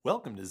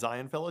Welcome to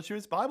Zion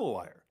Fellowship's Bible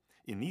Wire.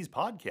 In these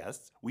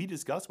podcasts, we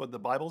discuss what the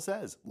Bible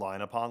says,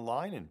 line upon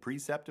line and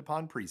precept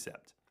upon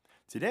precept.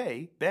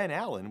 Today, Ben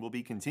Allen will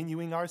be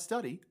continuing our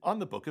study on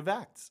the book of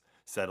Acts.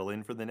 Settle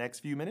in for the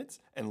next few minutes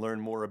and learn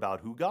more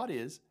about who God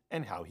is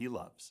and how He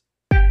loves.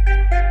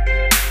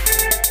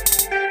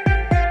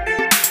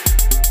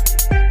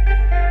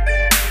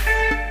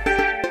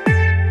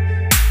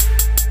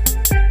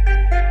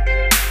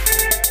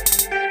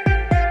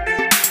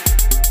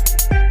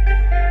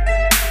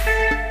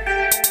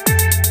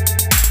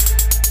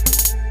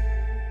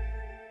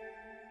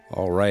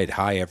 All right.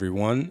 Hi,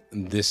 everyone.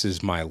 This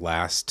is my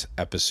last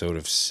episode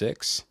of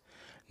 6.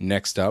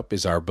 Next up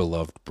is our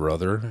beloved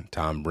brother,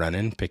 Tom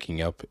Brennan,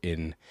 picking up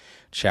in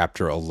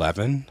chapter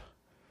 11.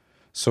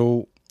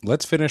 So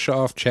let's finish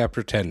off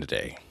chapter 10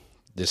 today.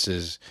 This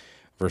is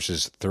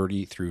verses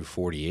 30 through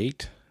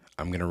 48.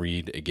 I'm going to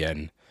read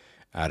again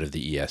out of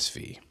the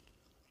ESV.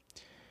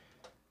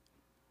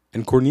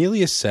 And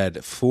Cornelius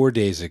said, 4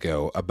 days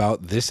ago,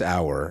 about this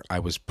hour, I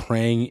was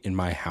praying in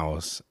my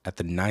house at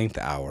the 9th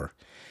hour,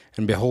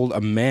 and behold,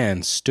 a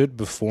man stood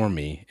before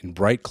me in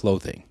bright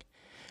clothing,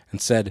 and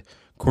said,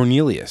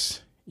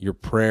 Cornelius, your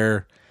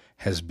prayer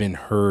has been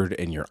heard,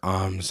 and your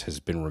alms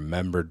has been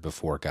remembered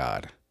before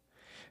God.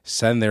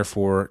 Send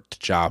therefore to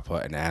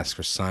Joppa, and ask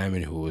for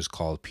Simon, who is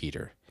called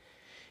Peter.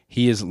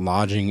 He is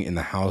lodging in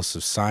the house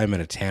of Simon,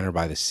 a tanner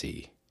by the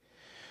sea.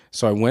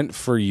 So I went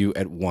for you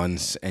at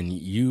once, and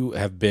you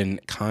have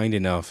been kind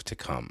enough to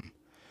come.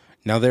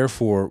 Now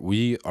therefore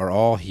we are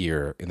all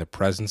here in the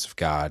presence of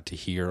God to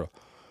hear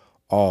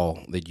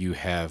all that you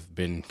have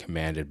been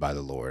commanded by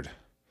the Lord.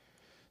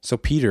 So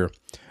Peter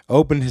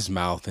opened his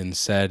mouth and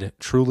said,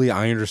 Truly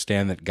I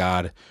understand that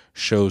God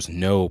shows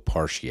no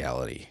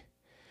partiality,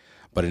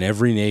 but in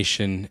every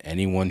nation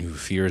anyone who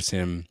fears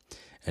him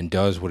and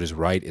does what is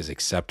right is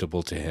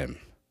acceptable to him.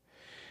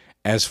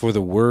 As for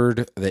the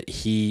word that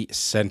he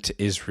sent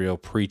to Israel,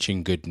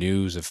 preaching good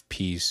news of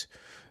peace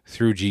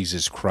through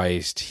Jesus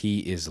Christ, he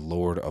is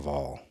Lord of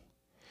all.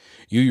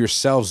 You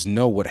yourselves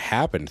know what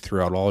happened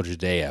throughout all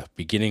Judea,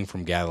 beginning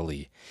from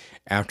Galilee,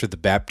 after the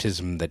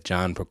baptism that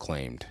John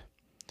proclaimed,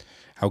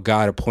 how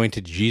God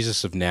appointed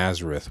Jesus of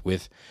Nazareth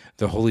with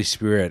the Holy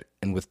Spirit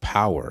and with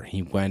power.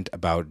 He went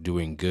about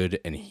doing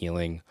good and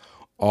healing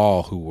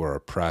all who were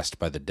oppressed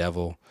by the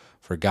devil,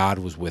 for God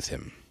was with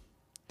him.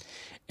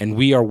 And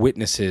we are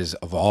witnesses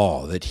of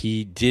all that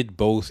he did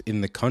both in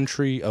the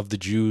country of the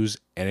Jews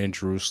and in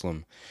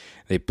Jerusalem.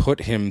 They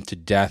put him to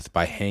death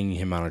by hanging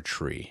him on a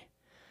tree.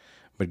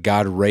 But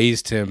God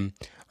raised him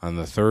on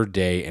the third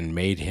day and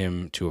made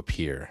him to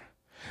appear,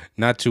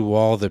 not to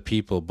all the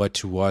people, but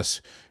to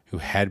us who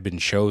had been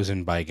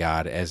chosen by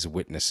God as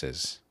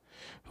witnesses,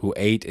 who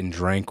ate and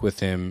drank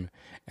with him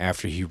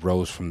after he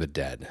rose from the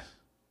dead.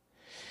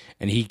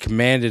 And he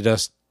commanded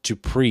us to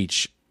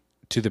preach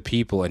to the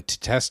people and to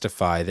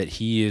testify that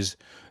he is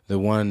the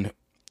one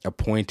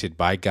appointed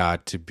by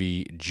God to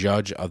be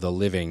judge of the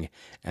living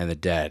and the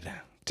dead.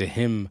 To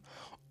him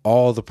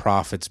all the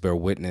prophets bear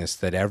witness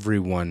that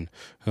everyone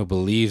who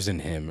believes in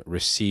him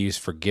receives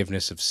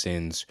forgiveness of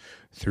sins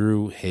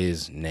through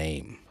his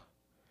name.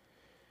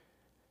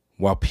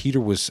 While Peter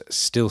was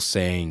still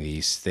saying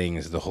these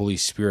things, the Holy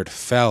Spirit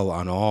fell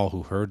on all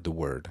who heard the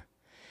word.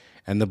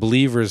 And the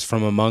believers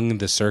from among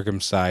the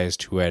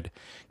circumcised who had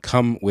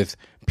come with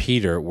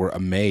Peter were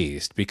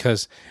amazed,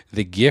 because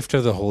the gift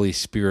of the Holy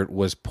Spirit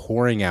was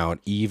pouring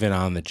out even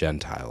on the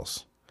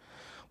Gentiles.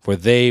 For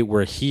they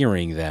were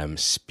hearing them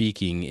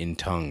speaking in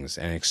tongues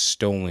and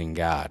extolling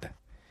God.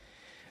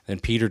 Then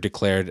Peter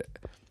declared,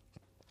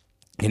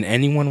 Can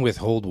anyone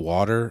withhold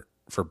water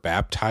for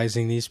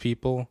baptizing these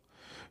people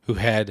who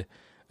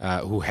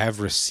have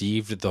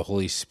received the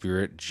Holy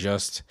Spirit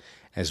just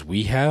as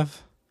we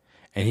have?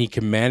 And he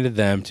commanded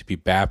them to be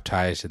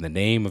baptized in the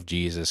name of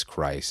Jesus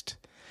Christ.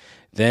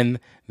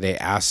 Then they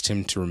asked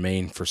him to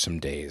remain for some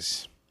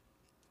days.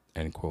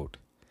 End quote.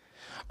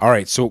 All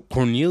right, so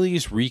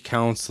Cornelius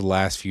recounts the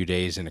last few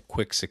days in a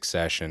quick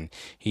succession.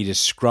 He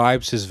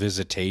describes his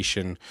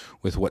visitation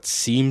with what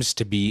seems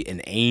to be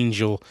an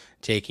angel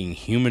taking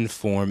human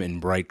form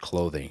in bright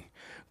clothing.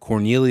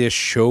 Cornelius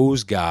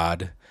shows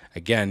God,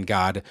 again,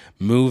 God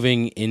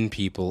moving in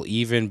people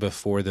even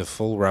before the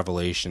full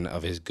revelation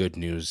of his good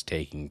news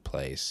taking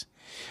place.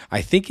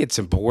 I think it's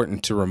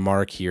important to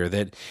remark here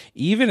that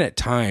even at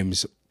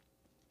times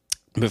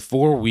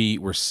before we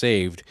were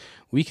saved,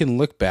 we can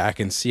look back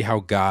and see how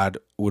God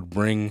would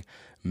bring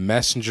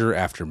messenger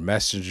after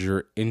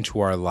messenger into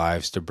our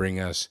lives to bring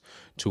us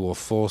to a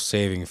full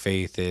saving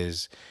faith,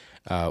 as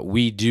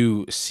we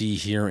do see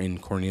here in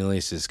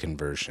Cornelius's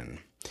conversion.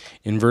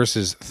 In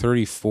verses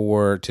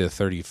 34 to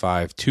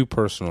 35, two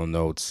personal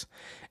notes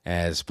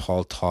as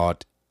Paul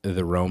taught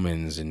the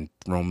Romans in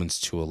Romans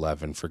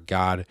 2:11, for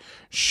God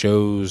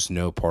shows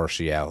no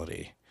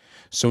partiality.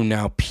 So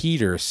now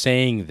Peter,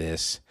 saying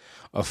this,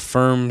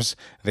 affirms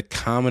the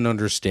common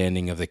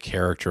understanding of the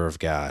character of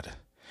God.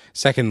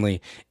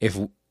 Secondly, if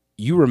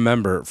you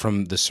remember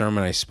from the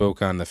sermon I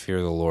spoke on the fear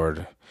of the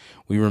Lord,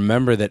 we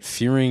remember that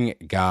fearing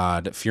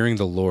God, fearing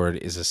the Lord,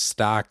 is a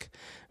stock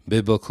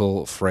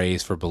biblical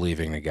phrase for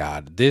believing in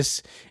God.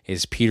 This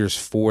is Peter's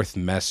fourth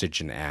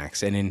message in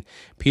Acts, and in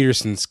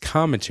Peterson's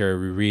commentary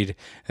we read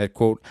that,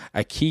 quote,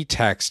 a key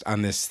text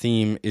on this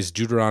theme is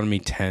Deuteronomy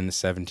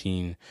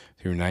 10:17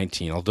 through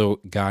 19. Although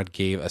God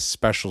gave a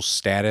special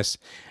status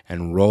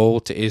and role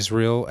to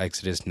Israel,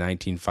 Exodus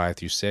 19:5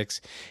 through 6,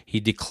 he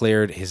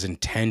declared his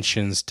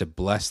intentions to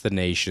bless the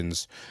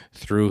nations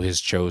through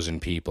his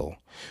chosen people.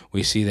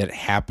 We see that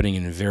happening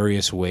in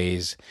various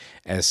ways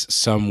as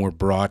some were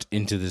brought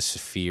into the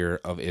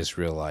sphere of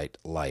Israelite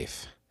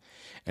life,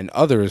 and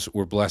others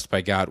were blessed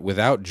by God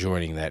without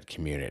joining that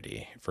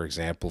community. For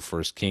example,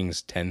 1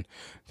 Kings 10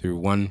 through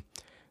 1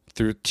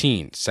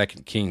 13, 2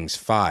 Kings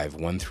 5,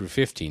 1 through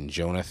 15,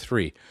 Jonah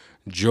 3.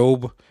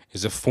 Job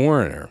is a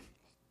foreigner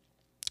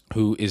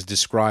who is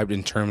described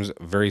in terms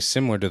very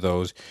similar to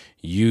those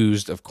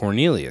used of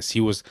Cornelius.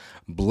 He was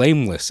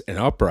blameless and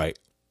upright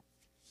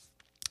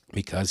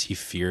because he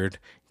feared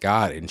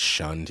God and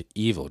shunned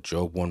evil.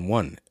 Job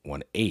 1:1,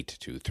 1:8,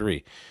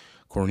 2:3.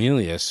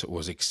 Cornelius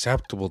was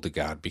acceptable to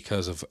God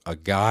because of a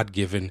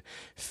God-given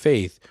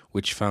faith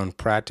which found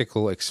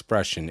practical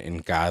expression in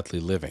godly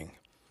living.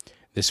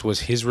 This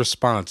was his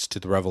response to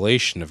the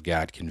revelation of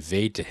God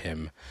conveyed to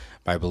him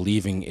by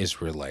believing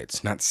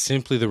Israelites, not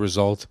simply the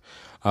result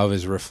of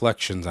his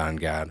reflections on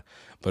God,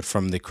 but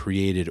from the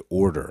created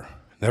order.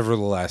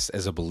 Nevertheless,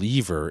 as a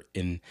believer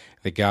in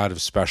the God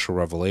of special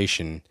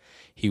revelation,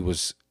 he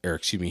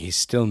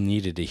still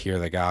needed to hear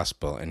the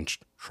gospel and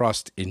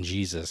trust in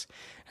Jesus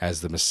as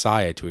the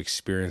Messiah to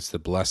experience the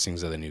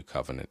blessings of the new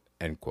covenant,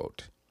 end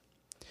quote.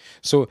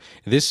 So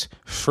this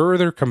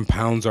further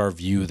compounds our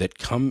view that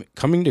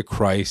coming to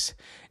Christ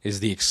is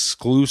the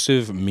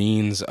exclusive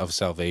means of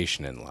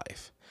salvation in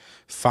life.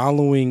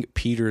 Following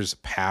Peter's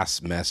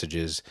past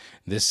messages,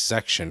 this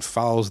section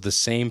follows the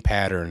same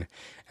pattern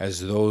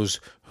as those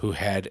who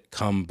had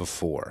come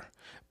before,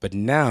 but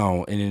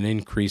now in an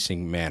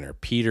increasing manner.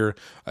 Peter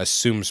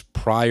assumes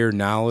prior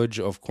knowledge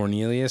of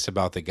Cornelius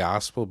about the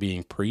gospel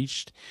being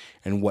preached,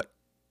 and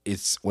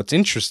what's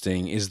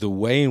interesting is the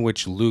way in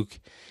which Luke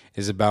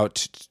is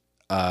about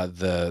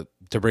to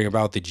bring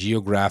about the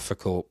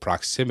geographical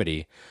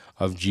proximity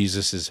of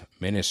Jesus'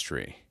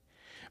 ministry.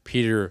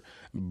 Peter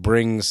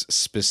brings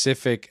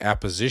specific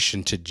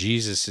apposition to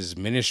Jesus'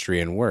 ministry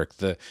and work.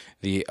 The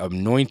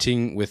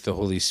anointing with the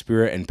Holy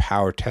Spirit and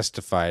power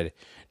testified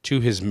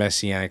to his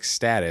messianic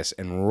status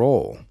and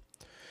role.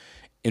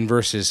 In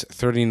verses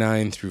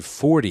 39 through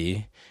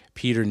 40,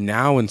 Peter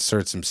now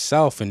inserts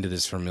himself into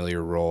this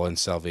familiar role in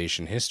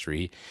salvation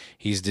history.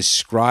 He's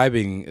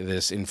describing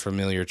this in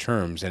familiar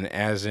terms, and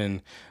as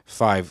in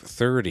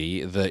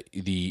 5:30,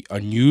 the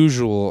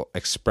unusual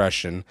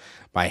expression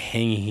by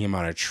hanging him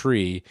on a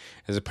tree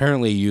is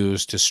apparently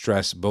used to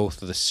stress both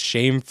the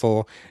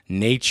shameful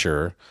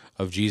nature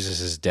of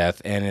Jesus'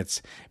 death and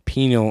its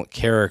penal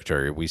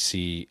character. We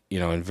see,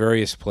 in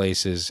various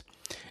places,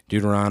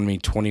 Deuteronomy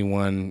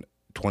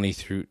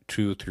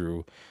 21:22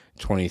 through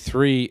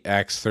 23,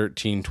 Acts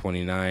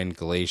 13:29,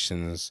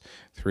 Galatians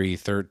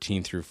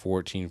 3:13 through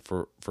 14,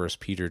 1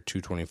 Peter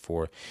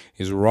 2:24.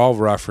 These are all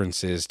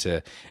references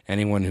to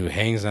anyone who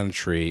hangs on a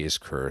tree is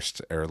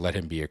cursed, or let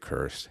him be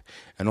accursed.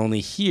 And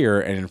only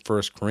here and in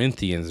 1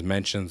 Corinthians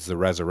mentions the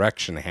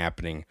resurrection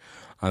happening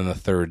on the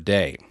third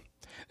day.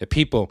 The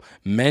people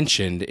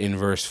mentioned in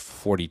verse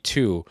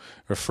 42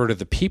 refer to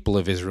the people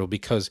of Israel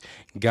because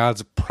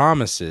God's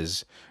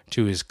promises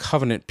to his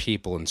covenant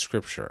people in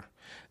Scripture.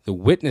 The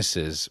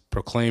witnesses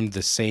proclaimed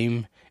the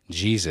same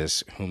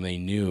Jesus whom they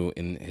knew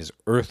in his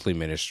earthly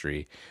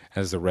ministry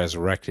as the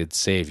resurrected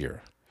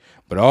Savior,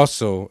 but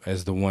also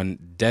as the one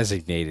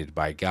designated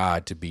by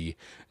God to be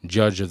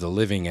judge of the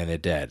living and the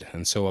dead.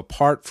 And so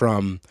apart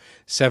from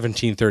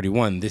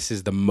 1731, this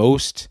is the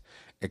most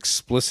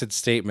explicit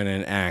statement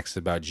in Acts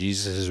about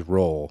Jesus'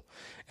 role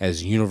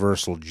as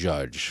universal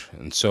judge.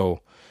 And so,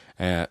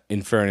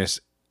 in fairness,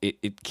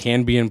 it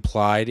can be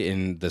implied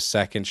in the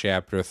 2nd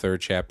chapter,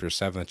 3rd chapter,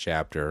 7th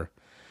chapter,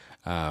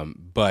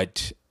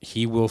 but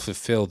he will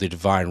fulfill the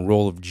divine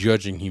role of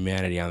judging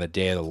humanity on the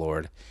day of the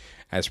Lord,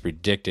 as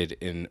predicted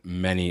in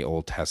many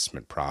Old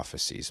Testament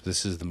prophecies.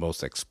 This is the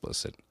most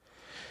explicit.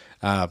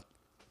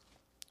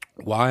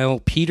 While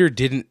Peter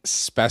didn't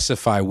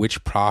specify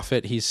which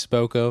prophet he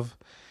spoke of,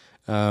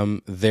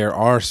 there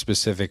are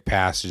specific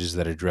passages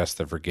that address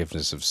the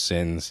forgiveness of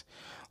sins,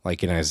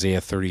 like in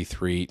Isaiah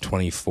 33,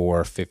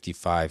 24,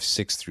 55,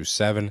 6 through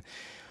 7,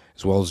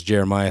 as well as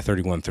Jeremiah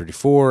 31,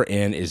 34,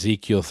 and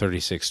Ezekiel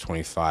 36,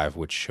 25,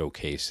 which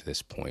showcase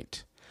this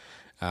point.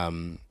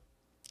 In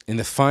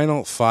the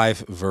final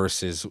 5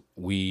 verses,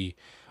 we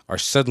are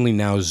suddenly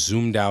now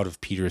zoomed out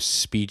of Peter's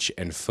speech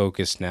and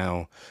focused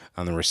now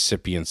on the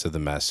recipients of the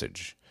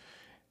message.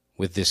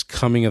 With this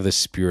coming of the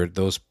Spirit,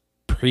 those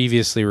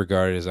previously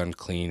regarded as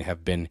unclean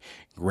have been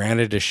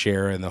granted a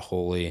share in the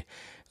holy.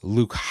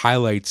 Luke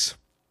highlights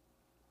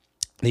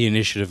the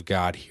initiative of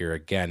God here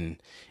again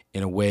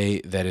in a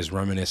way that is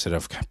reminiscent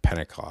of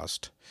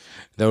Pentecost.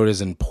 Though it is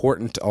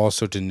important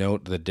also to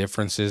note the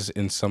differences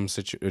in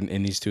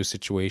these two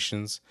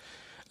situations.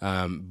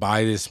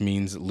 By this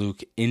means,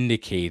 Luke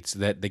indicates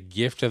that the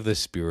gift of the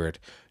Spirit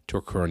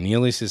to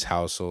Cornelius'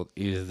 household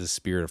is the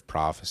spirit of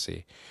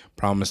prophecy,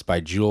 promised by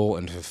Joel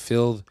and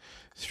fulfilled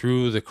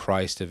through the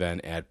Christ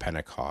event at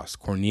Pentecost.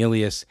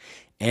 Cornelius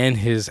and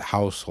his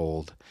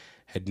household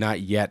had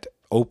not yet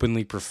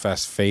openly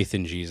professed faith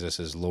in Jesus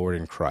as Lord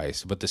and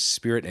Christ, but the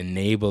Spirit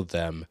enabled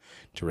them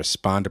to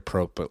respond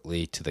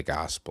appropriately to the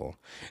gospel.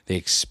 They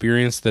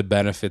experienced the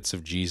benefits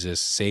of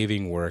Jesus'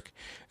 saving work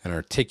and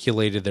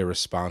articulated their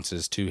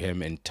responses to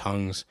him in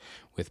tongues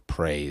with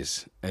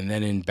praise. And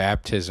then in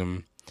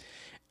baptism,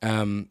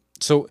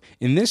 so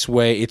in this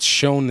way, it's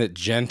shown that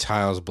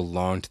Gentiles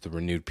belong to the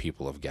renewed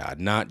people of God,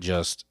 not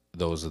just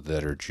those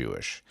that are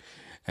Jewish,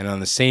 and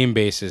on the same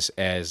basis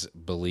as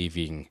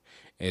believing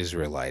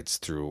Israelites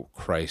through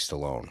Christ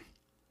alone.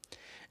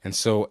 And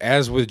so,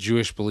 as with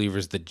Jewish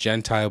believers, the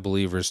Gentile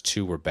believers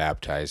too were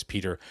baptized.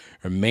 Peter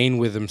remained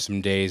with them some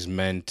days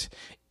meant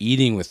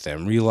eating with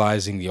them,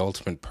 realizing the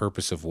ultimate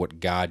purpose of what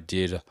God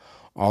did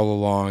all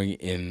along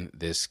in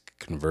this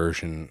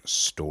conversion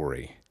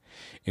story.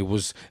 It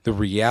was the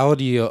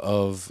reality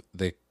of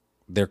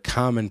their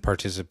common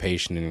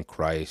participation in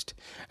Christ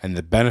and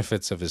the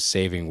benefits of his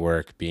saving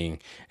work being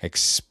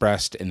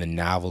expressed in the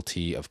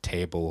novelty of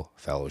table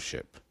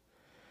fellowship.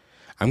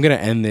 I'm going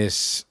to end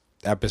this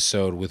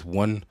episode with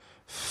one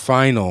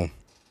final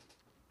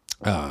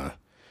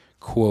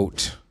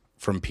quote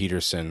from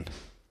Peterson.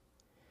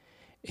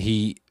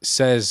 He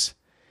says,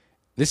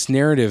 "This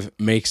narrative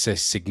makes a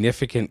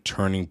significant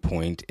turning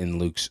point in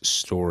Luke's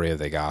story of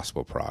the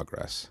gospel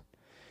progress.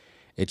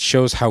 It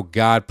shows how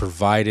God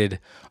provided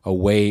a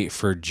way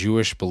for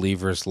Jewish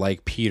believers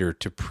like Peter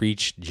to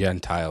preach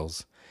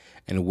Gentiles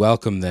and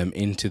welcome them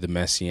into the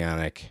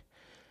Messianic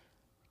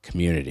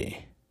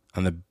community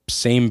on the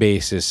same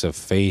basis of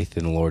faith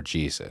in the Lord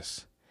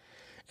Jesus.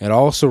 It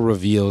also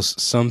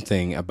reveals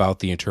something about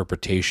the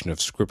interpretation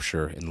of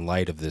Scripture in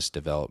light of this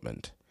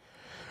development.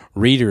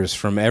 Readers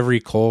from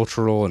every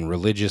cultural and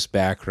religious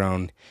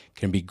background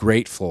can be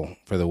grateful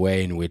for the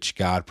way in which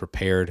God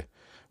prepared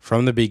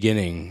from the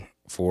beginning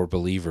for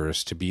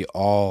believers to be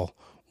all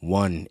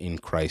one in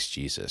Christ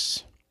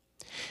Jesus.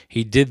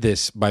 He did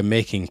this by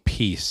making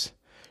peace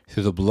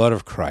through the blood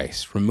of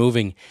Christ,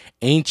 removing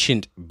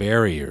ancient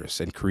barriers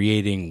and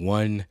creating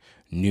one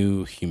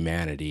new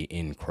humanity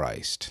in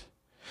Christ.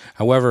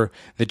 However,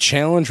 the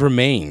challenge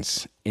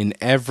remains in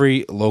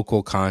every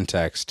local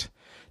context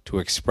to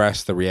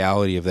express the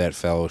reality of that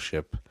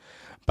fellowship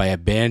by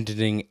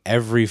abandoning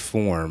every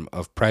form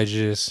of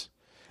prejudice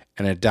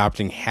and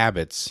adopting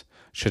habits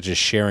such as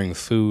sharing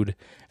food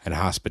and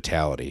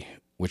hospitality,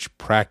 which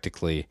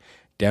practically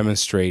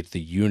demonstrate the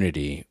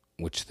unity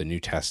which the New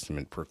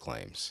Testament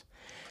proclaims.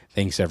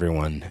 Thanks,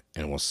 everyone,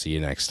 and we'll see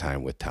you next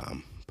time with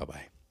Tom.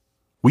 Bye-bye.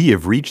 We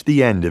have reached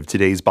the end of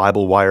today's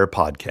Bible Wire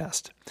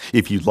podcast.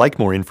 If you'd like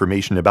more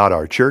information about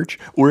our church,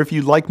 or if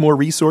you'd like more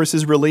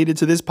resources related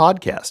to this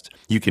podcast,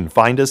 you can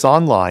find us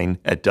online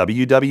at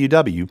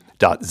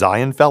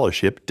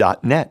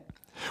www.zionfellowship.net.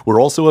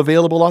 We're also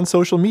available on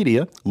social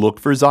media. Look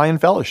for Zion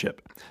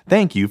Fellowship.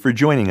 Thank you for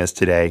joining us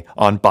today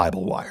on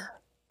Bible Wire.